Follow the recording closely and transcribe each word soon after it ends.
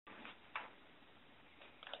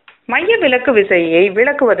மைய விலக்கு விசையை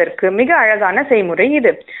விளக்குவதற்கு மிக அழகான செய்முறை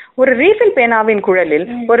இது. ஒரு ரீஃபில் பேனாவின் குழலில்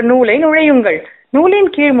ஒரு நூலை நுழையுங்கள்.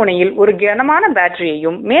 நூலின் கீழ் முனையில் ஒரு கனமான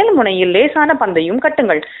பேட்டரியையும் மேல் முனையில் லேசான பந்தையும்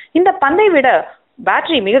கட்டுங்கள். இந்த பந்தை விட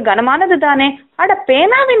பேட்டரி மிக கனமானது தானே? அட,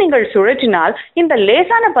 பேனாவை நீங்கள் சுழற்றினால் இந்த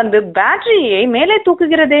லேசான பந்து பேட்டரியை மேலே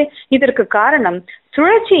தூக்குகிறது. இதற்கு காரணம்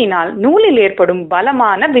சுழற்சியினால் நூலில் ஏற்படும்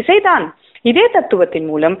பலமான விசைதான். இதே தத்துவத்தின்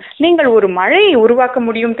மூலம் நீங்கள் ஒரு மழையை உருவாக்க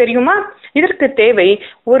முடியும் தெரியுமா? இதற்கு தேவை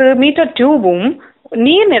 1 மீட்டர் டியூபும்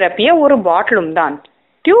நீர் நிரப்பிய ஒரு பாட்டிலும் தான்.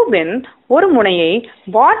 டியூபின் ஒரு முனையை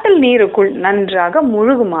பாட்டில் நீருக்குள் நன்றாக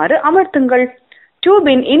முழுகுமாறு அமர்த்துங்கள்.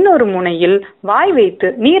 டியூபின் இன்னொரு முனையில் வாய் வைத்து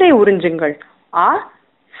நீரை உறிஞ்சுங்கள்.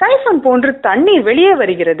 சைஃபன் போன்று தண்ணீர் வெளியே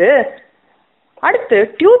வருகிறது. அடுத்து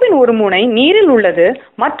டியூபின் ஒரு முனை நீரில் உள்ளது.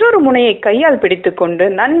 மற்றொரு முனையை கையால் பிடித்துக்கொண்டு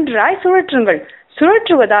நன்றாய் சுழற்றுங்கள்.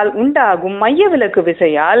 சுழற்றுவதால் உண்டாகும் மைய விலக்கு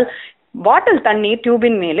விசையால் பாட்டில் தண்ணீர்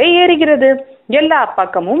டியூபின் மேலே ஏறுகிறது. எல்லா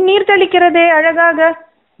பக்கமும் நீர் தெளிக்கிறதே அழகாக.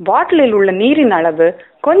 பாட்டிலில் உள்ள நீரின் அளவு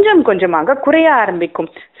கொஞ்சம் கொஞ்சமாக குறைய ஆரம்பிக்கும்.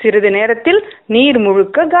 சிறிது நேரத்தில் நீர்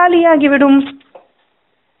முழுக்க காலியாகிவிடும்.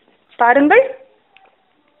 பாருங்கள்,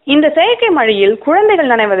 இந்த செயற்கை மழையில்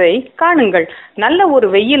குழந்தைகள் நனைவதை காணுங்கள். நல்ல ஒரு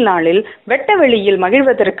வெயில் நாளில் வெட்ட வெளியில்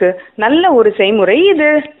மகிழ்வதற்கு நல்ல ஒரு செய்முறை இது.